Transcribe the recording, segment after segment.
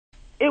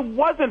It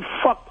wasn't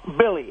fuck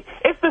Billy.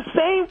 It's the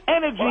same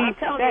energy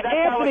that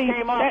Anthony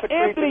used. That's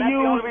the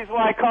only reason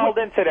why I called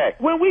in today.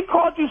 When we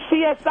called you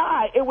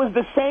CSI, it was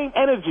the same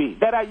energy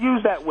that I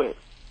used that with.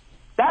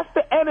 That's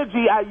the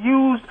energy I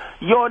used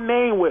your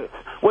name with.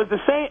 Was the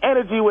same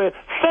energy with,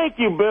 thank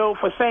you, Bill,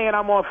 for saying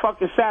I'm on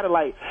fucking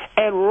satellite.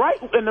 And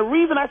the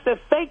reason I said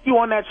thank you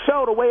on that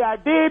show the way I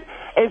did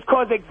is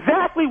because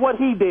exactly what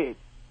he did.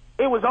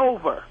 It was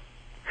over.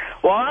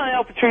 Well, I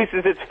know, Patrice,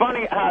 it's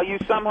funny how you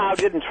somehow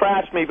didn't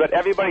trash me, but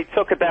everybody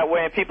took it that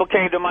way, and people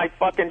came to my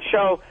fucking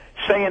show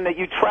saying that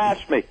you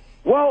trashed me.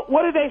 Well,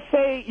 what did they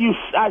say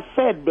I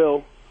said,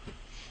 Bill?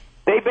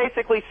 They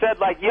basically said,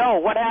 like, yo,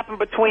 what happened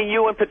between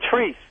you and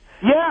Patrice?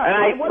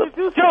 Yeah, and what did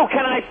you say? Dude,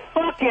 can I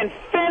fucking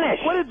finish?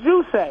 What did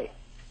you say?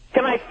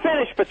 Can I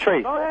finish,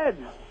 Patrice? Go ahead.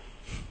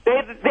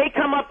 They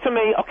come up to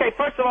me. Okay,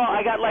 first of all,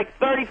 I got like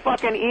 30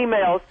 fucking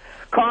emails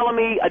calling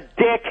me a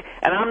dick,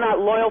 and I'm not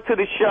loyal to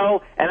the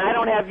show, and I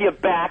don't have your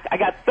back. I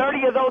got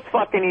 30 of those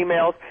fucking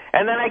emails,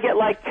 and then I get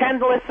like 10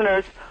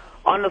 listeners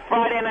on the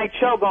Friday night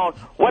show going,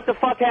 what the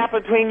fuck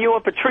happened between you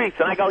and Patrice?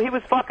 And I go, he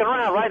was fucking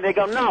around, right? And they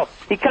go, no,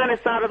 he kind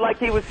of sounded like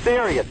he was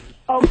serious.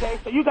 Okay,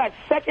 so you got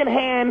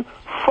secondhand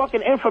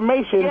fucking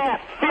information. Yeah,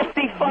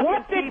 50 fucking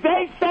What did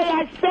they say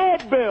I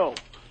said, Bill?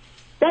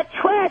 That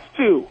trashed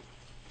you.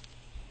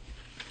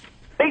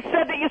 They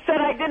said that you said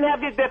I didn't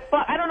have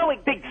I don't know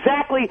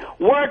exactly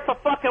word for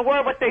fucking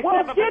word what they said.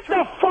 Well, get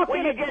the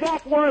fucking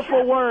exact word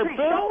for word,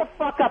 Bill. Shut the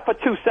fuck up for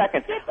 2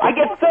 seconds. I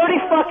get 30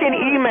 fucking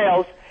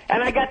emails,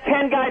 and I got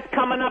 10 guys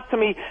coming up to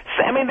me.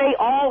 I mean, they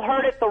all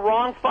heard it the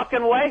wrong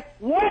fucking way.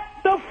 What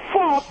the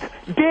fuck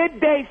did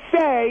they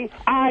say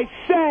I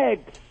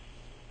said?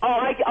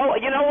 Oh,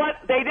 you know what?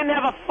 They didn't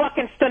have a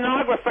fucking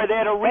stenographer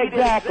there to read it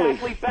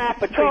exactly back.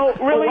 But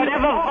really,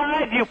 whatever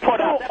vibe you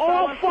put up, that's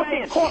all I'm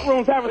fucking saying.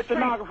 courtrooms have a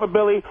stenographer,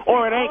 Billy,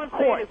 or it ain't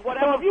court.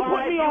 So if you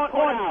put me on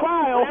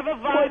trial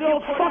for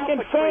those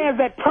fucking fans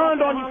that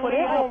turned on you for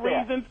their own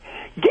reasons,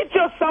 get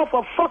yourself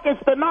a fucking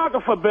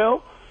stenographer,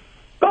 Bill.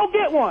 Go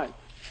get one.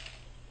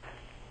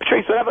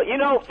 Patrice, whatever,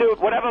 dude,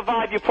 whatever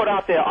vibe you put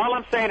out there, all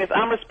I'm saying is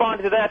I'm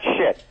responding to that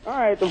shit. All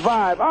right, the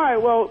vibe. All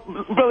right, well,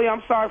 Billy,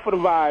 I'm sorry for the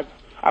vibe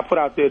I put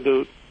out there,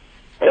 dude.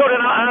 Dude,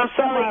 and I'm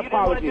sorry you didn't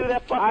want to do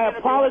that fucking I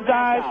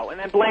apologize. And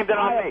then blamed it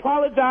on me. I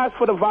apologize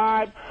for the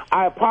vibe.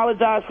 I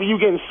apologize for you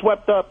getting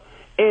swept up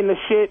in the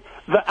shit.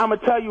 I'm going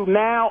to tell you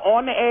now,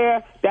 on the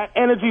air, that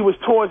energy was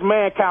towards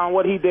Mancow and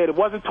what he did. It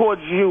wasn't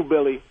towards you,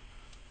 Billy.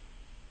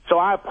 So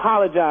I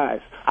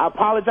apologize. I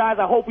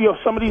hope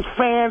some of these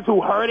fans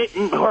who heard it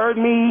and heard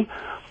me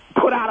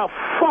put out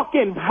a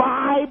fucking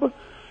vibe,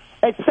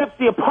 accept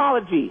the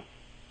apology.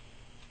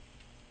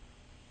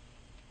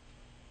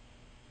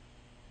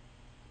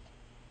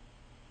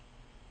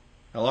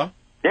 Hello?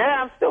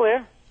 Yeah, I'm still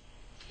here.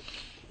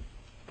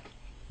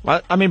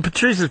 I mean,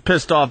 Patrice is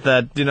pissed off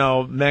that,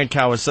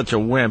 Mancow was such a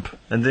wimp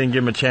and didn't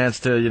give him a chance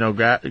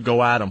to,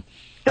 go at him.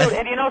 Dude,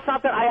 and you know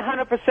something? I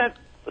 100%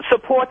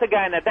 support the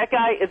guy in that. That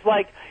guy is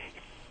like,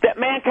 that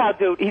Mancow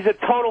dude, he's a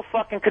total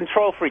fucking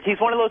control freak. He's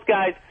one of those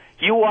guys,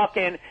 you walk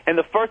in, and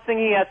the first thing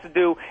he has to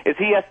do is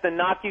he has to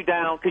knock you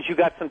down because you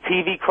got some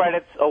TV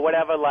credits or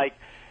whatever. Like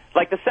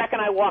the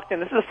second I walked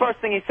in, this is the first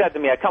thing he said to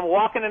me. I come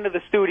walking into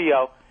the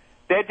studio.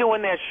 They're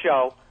doing their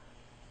show,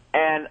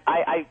 and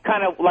I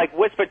kind of like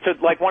whispered to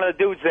like one of the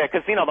dudes there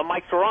because the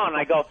mics were on. And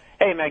I go,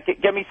 "Hey man,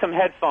 get me some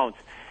headphones."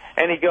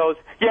 And he goes,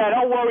 "Yeah,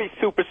 don't worry,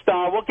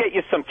 superstar. We'll get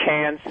you some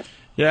cans."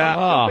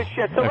 Yeah,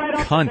 shit. So right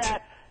cunt.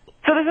 That,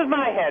 so this is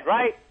my head,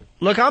 right?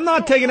 Look, I'm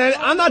not taking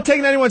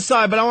anyone's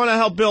side, but I want to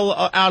help Bill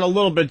out a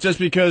little bit just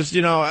because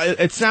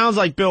it sounds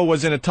like Bill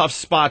was in a tough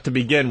spot to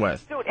begin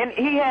with. Dude, and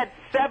he had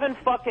 7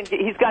 fucking.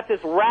 He's got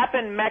this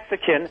rapping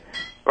Mexican,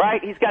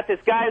 right? He's got this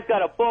guy who's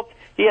got a book.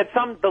 He had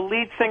the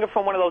lead singer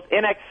from one of those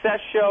In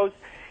Excess shows.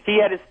 He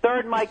had his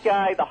third mic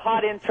guy, the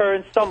hot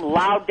intern, some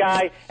loud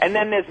guy, and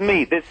then there's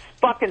me. There's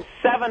fucking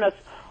 7 of us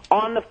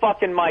on the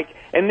fucking mic,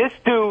 and this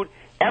dude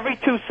every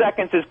 2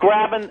 seconds is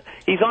grabbing.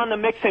 He's on the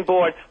mixing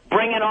board,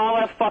 bringing all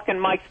our fucking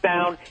mics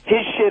down, his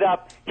shit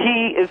up.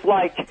 He is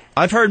like.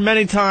 I've heard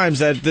many times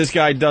that this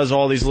guy does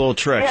all these little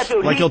tricks.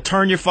 Yeah, dude, he'll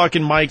turn your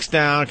fucking mics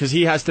down because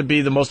he has to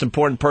be the most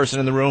important person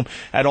in the room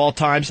at all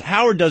times.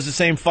 Howard does the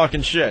same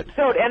fucking shit.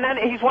 Dude, and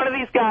then he's one of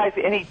these guys,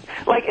 and he,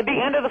 like, at the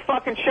end of the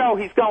fucking show,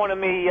 he's going to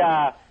me,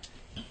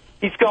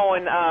 he's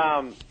going,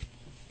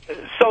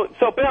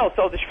 so Bill,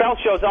 so the Schfeld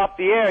show's off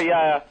the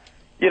air,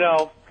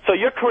 so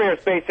your career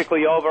is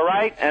basically over,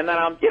 right? And then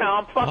I'm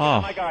fucking,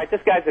 I'm like, all right,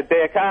 this guy's a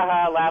dick,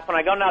 laughing.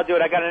 I go, no,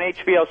 dude, I got an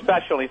HBO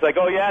special. He's like,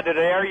 oh, yeah, did it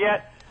air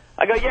yet?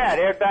 I go, yeah, it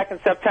aired back in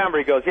September.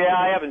 He goes, yeah,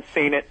 I haven't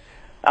seen it.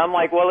 I'm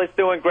like, well, it's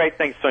doing great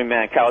things to me,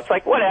 Mancow. It's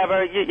like,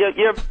 whatever,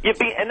 you're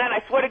and then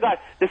I swear to God,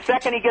 the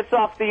second he gets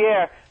off the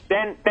air,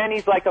 then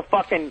he's like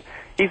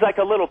he's like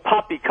a little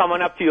puppy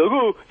coming up to you.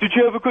 Oh, did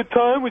you have a good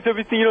time? Was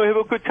everything, have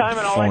a good time?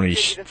 And all phony that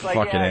shit.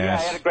 fucking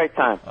ass. Yeah, I had a great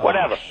time.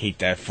 Whatever. I hate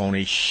that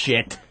phony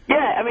shit. Yeah,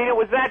 I mean, it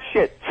was that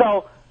shit.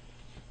 So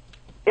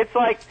it's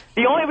like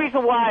the only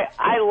reason why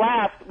I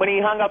laughed when he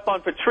hung up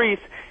on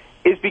Patrice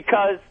is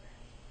because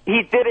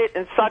he did it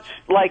in such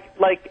like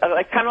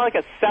kind of like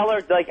a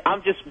seller, like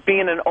I'm just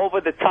being an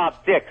over the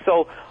top dick.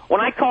 So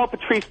when I called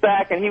Patrice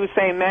back and he was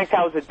saying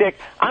Mancow was a dick,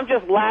 I'm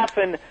just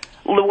laughing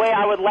the way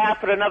I would laugh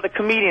at another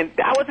comedian.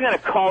 I wasn't going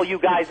to call you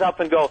guys up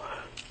and go,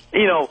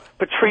 you know,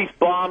 Patrice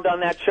bombed on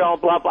that show,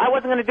 blah blah. I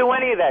wasn't going to do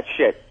any of that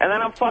shit. And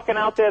then I'm fucking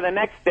out there the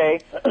next day.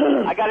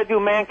 I got to do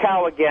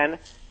Mancow again.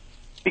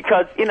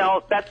 Because, you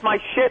know, that's my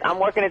shit. I'm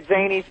working at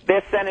Zany's.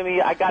 They're sending me.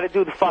 I got to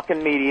do the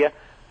fucking media,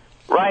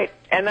 right?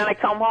 And then I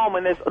come home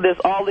and there's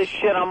all this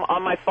shit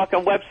on my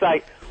fucking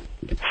website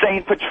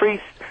saying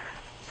Patrice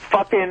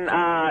fucking,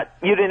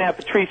 you didn't have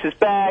Patrice's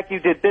back. You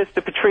did this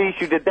to Patrice.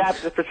 You did that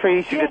to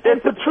Patrice. You did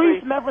this to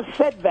Patrice. Never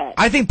said that.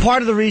 I think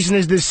part of the reason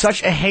is there's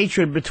such a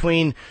hatred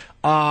between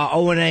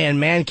O&A and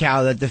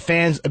Mancow that the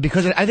fans,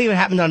 because I think if it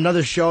happened on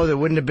another show, there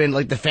wouldn't have been,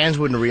 like, the fans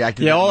wouldn't have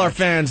reacted. Yeah, all our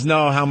fans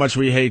know how much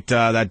we hate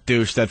that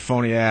douche, that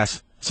phony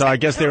ass. So I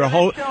guess they were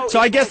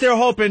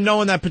hoping,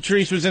 knowing that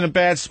Patrice was in a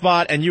bad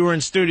spot and you were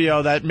in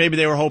studio, that maybe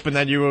they were hoping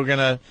that you were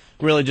gonna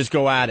really just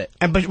go at it.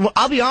 But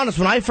I'll be honest,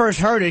 when I first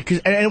heard it,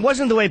 and it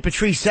wasn't the way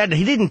Patrice said it.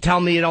 He didn't tell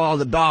me at all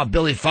that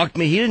Billy fucked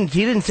me. He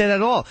didn't say that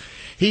at all.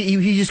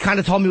 He just kind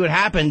of told me what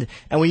happened.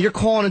 And when you're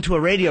calling into a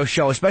radio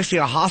show, especially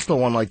a hostile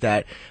one like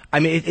that,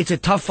 I mean, it's a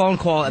tough phone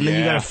call, and then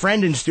you got a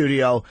friend in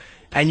studio.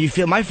 And you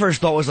feel, my first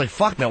thought was like,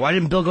 fuck, man, why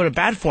didn't Bill go to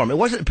bat for him? It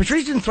wasn't,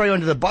 Patrice didn't throw you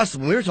under the bus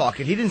when we were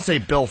talking. He didn't say,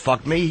 Bill,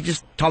 fuck me. He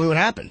just told me what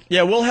happened.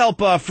 Yeah, we'll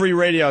help free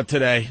radio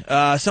today.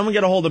 Someone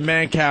get a hold of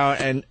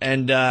Mancow,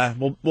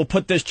 and we'll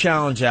put this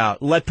challenge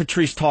out. Let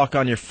Patrice talk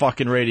on your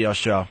fucking radio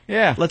show.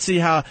 Yeah. Let's see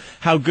how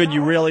good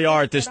you really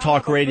are at this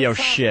talk radio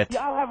shit.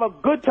 I'll have a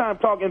good time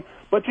talking,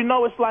 but you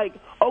know, it's like,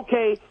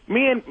 okay,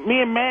 me and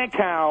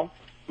Mancow,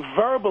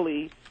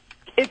 verbally,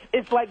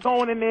 it's like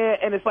going in there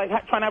and it's like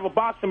trying to have a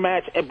boxing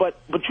match, but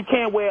you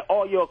can't wear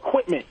all your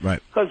equipment.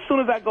 Right. Because as soon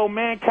as I go,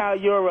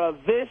 Mancow, you're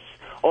this,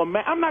 or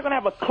I'm not going to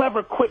have a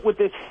clever quip with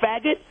this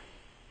faggot.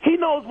 He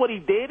knows what he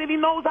did, and he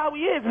knows how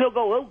he is. And he'll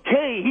go,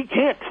 okay, he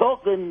can't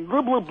talk, and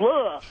blah, blah,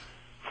 blah.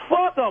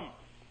 Fuck him.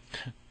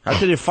 How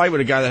can you fight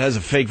with a guy that has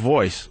a fake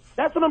voice?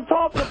 That's what I'm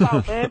talking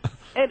about, man.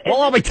 Well,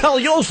 let me tell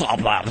you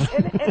something.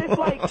 And it's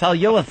like, tell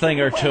you a thing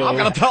or two. I'm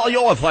going to tell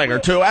you a thing or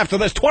two after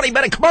this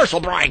 20-minute commercial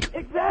break.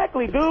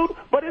 Exactly, dude.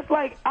 But it's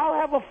like, I'll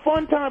have a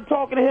fun time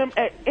talking to him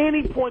at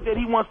any point that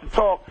he wants to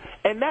talk.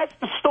 And that's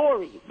the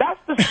story.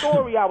 That's the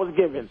story I was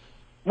given,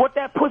 what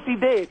that pussy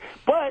did.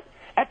 But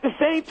at the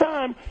same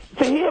time,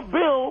 to hear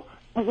Bill,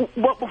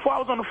 before I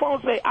was on the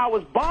phone, say I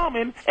was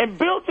bombing, and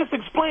Bill just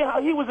explained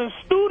how he was in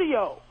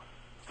studio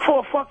for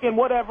a fucking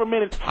whatever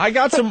minute. I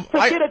got some. To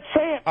get a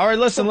chance. All right,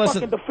 listen.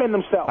 Fucking defend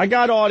himself. I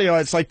got audio.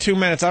 It's like 2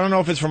 minutes. I don't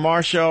know if it's from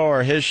our show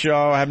or his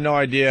show. I have no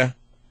idea.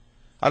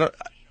 I don't.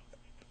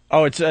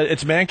 Oh, it's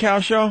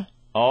Mancow Show.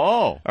 Oh.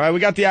 All right, we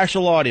got the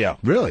actual audio.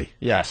 Really?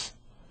 Yes.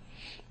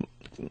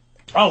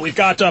 Oh, we've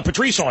got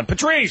Patrice on.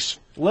 Patrice!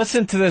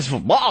 Listen to this. Hey,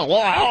 we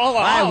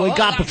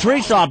got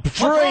Patrice on.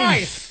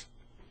 Patrice!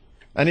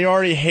 And he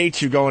already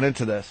hates you going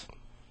into this.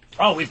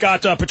 Oh, we've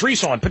got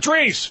Patrice on.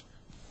 Patrice!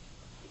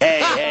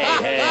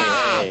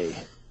 Hey.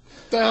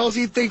 The hell does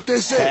he think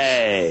this is?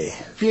 Hey.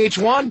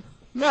 VH1?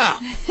 No.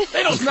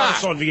 They don't put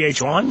us on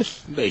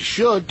VH1. They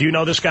should. Do you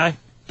know this guy,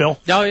 Bill?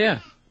 Oh,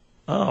 yeah.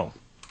 Oh.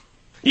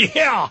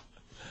 Yeah!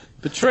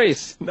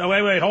 Patrice. No,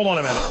 wait, hold on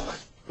a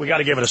minute. We got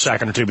to give it a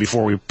second or two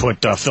before we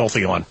put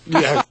Filthy on.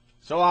 Yeah.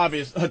 So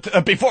obvious.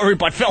 Before we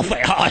put Filthy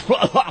on.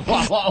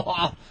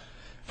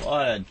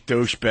 What a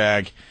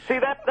douchebag. See,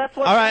 that's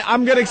what. All right,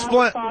 I'm going to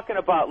explain. I'm talking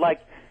about.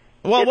 Like,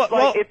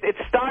 it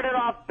started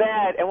off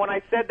bad, and when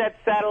I said that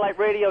satellite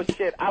radio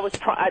shit, I was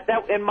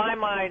that in my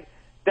mind,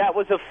 that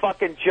was a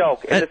fucking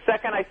joke. And the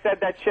second I said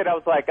that shit, I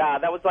was like,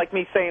 that was like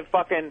me saying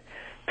fucking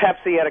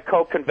Pepsi at a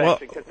Coke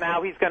convention, because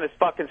now he's going to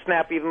fucking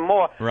snap even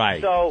more.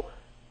 Right. So,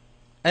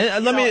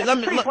 let me.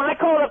 When I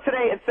called up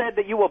today and said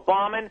that you were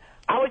bombing,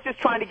 I was just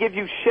trying to give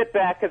you shit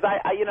back, because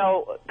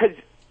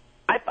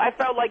I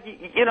felt like,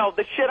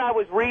 the shit I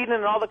was reading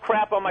and all the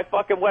crap on my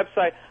fucking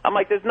website, I'm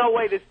like, there's no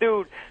way this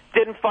dude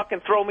didn't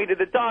fucking throw me to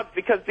the dogs,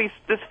 because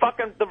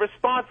the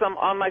response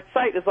on my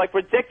site is like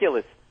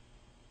ridiculous.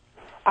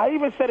 I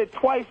even said it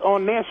twice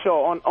on their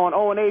show, on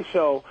O&A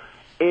show,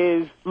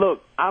 is,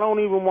 look, I don't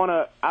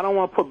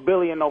want to put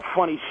Billy in no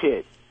funny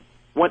shit.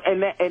 That's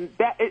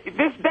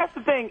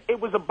the thing. It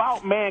was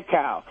about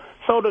Mancow.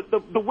 So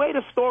the way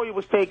the story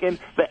was taken,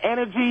 the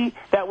energy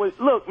that was,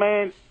 look,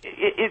 man,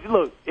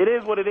 it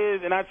is what it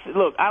is, and I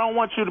don't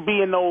want you to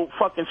be in no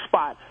fucking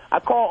spot. I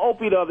called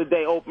Opie the other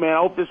day, man, I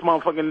hope this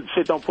motherfucking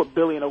shit don't put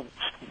Billy in a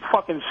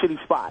fucking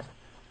shitty spot.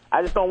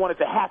 I just don't want it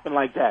to happen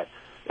like that.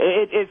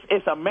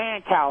 It's a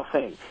Mancow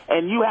thing,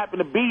 and you happen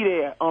to be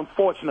there,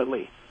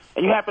 unfortunately,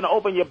 and you happen to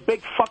open your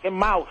big fucking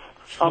mouth,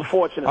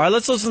 unfortunately. All right,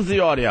 let's listen to the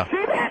audio.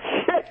 See that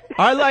shit?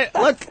 All right,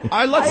 let's.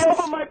 I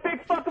opened my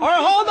big fucking. All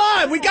right, hold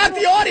on. We got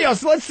the audio,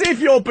 so let's see if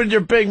you opened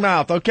your big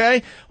mouth,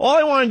 okay? All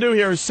I want to do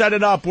here is set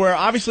it up where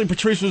obviously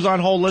Patrice was on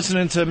hold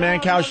listening to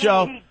Mancow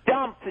Show.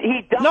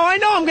 No, I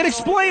know. I'm going to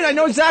explain. I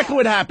know exactly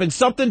what happened.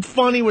 Something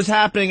funny was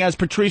happening as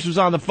Patrice was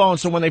on the phone.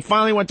 So when they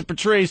finally went to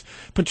Patrice,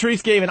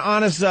 Patrice gave an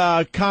honest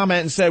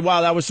comment and said,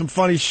 wow, that was some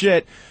funny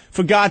shit.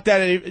 Forgot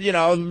that,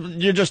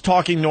 you're just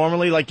talking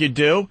normally like you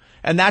do.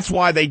 And that's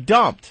why they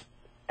dumped.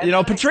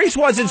 Patrice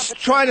wasn't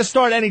trying to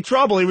start any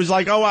trouble. He was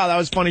like, oh, wow, that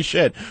was funny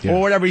shit. Yeah.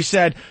 Or whatever he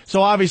said.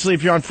 So obviously,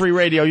 if you're on free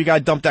radio, you got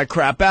to dump that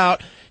crap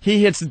out.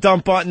 He hits the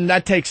dump button.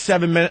 That takes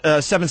 7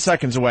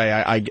 seconds away,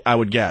 I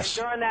would guess.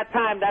 During that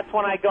time, that's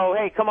when I go,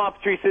 hey, come on,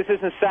 Patrice, this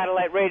isn't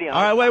satellite radio.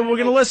 All right, wait, we're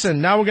going to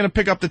listen. Now we're going to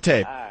pick up the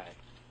tape.